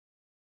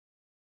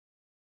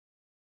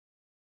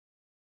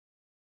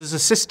There's a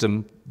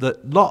system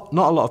that not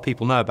a lot of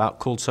people know about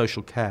called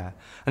social care,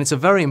 and it's a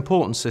very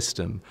important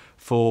system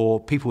for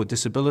people with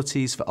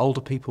disabilities, for older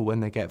people when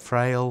they get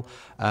frail,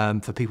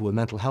 for people with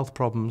mental health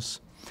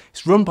problems.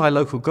 It's run by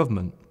local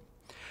government.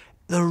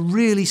 There are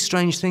really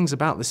strange things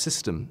about the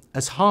system.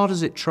 As hard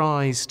as it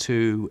tries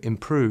to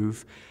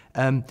improve,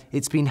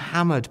 it's been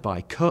hammered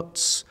by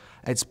cuts,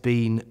 it's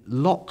been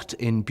locked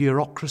in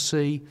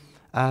bureaucracy.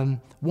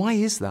 Why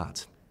is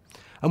that?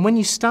 And when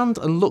you stand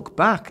and look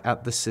back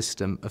at the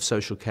system of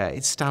social care,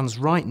 it stands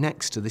right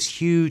next to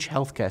this huge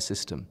healthcare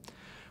system.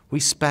 We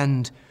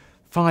spend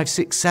 5,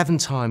 6, 7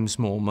 times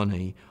more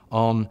money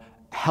on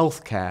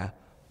healthcare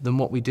than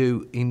what we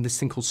do in this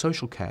thing called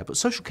social care. But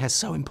social care is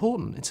so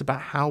important. It's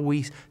about how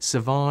we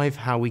survive,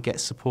 how we get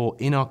support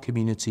in our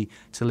community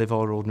to live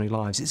our ordinary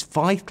lives. It's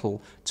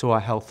vital to our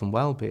health and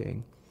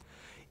well-being.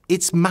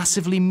 It's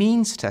massively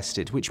means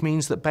tested, which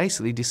means that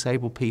basically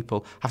disabled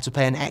people have to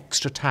pay an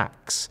extra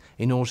tax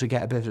in order to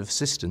get a bit of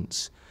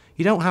assistance.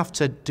 You don't have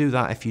to do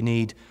that if you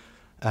need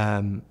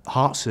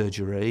heart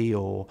surgery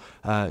or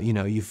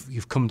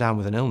you've come down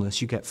with an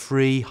illness. You get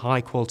free,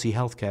 high-quality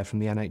healthcare from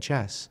the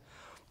NHS.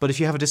 But if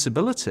you have a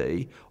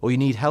disability or you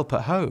need help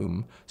at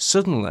home,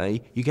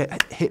 suddenly you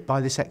get hit by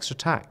this extra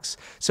tax.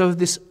 So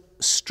this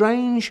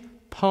strange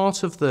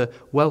part of the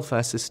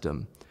welfare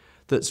system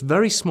that's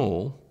very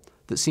small,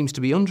 that seems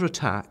to be under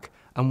attack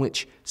and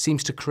which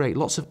seems to create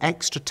lots of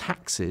extra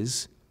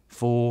taxes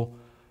for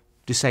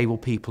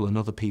disabled people and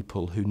other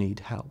people who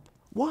need help.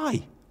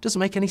 Why? Doesn't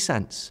make any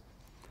sense.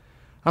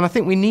 And I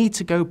think we need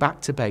to go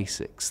back to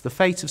basics. The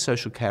fate of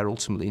social care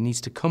ultimately needs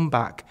to come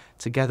back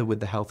together with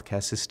the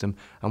healthcare system,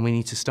 and we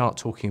need to start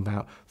talking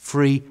about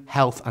free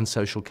health and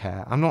social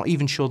care. I'm not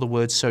even sure the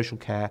word social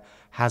care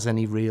has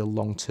any real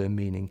long-term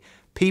meaning.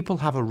 People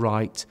have a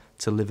right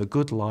to live a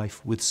good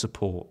life with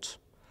support.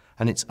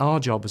 And it's our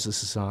job as a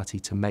society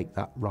to make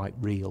that right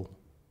real.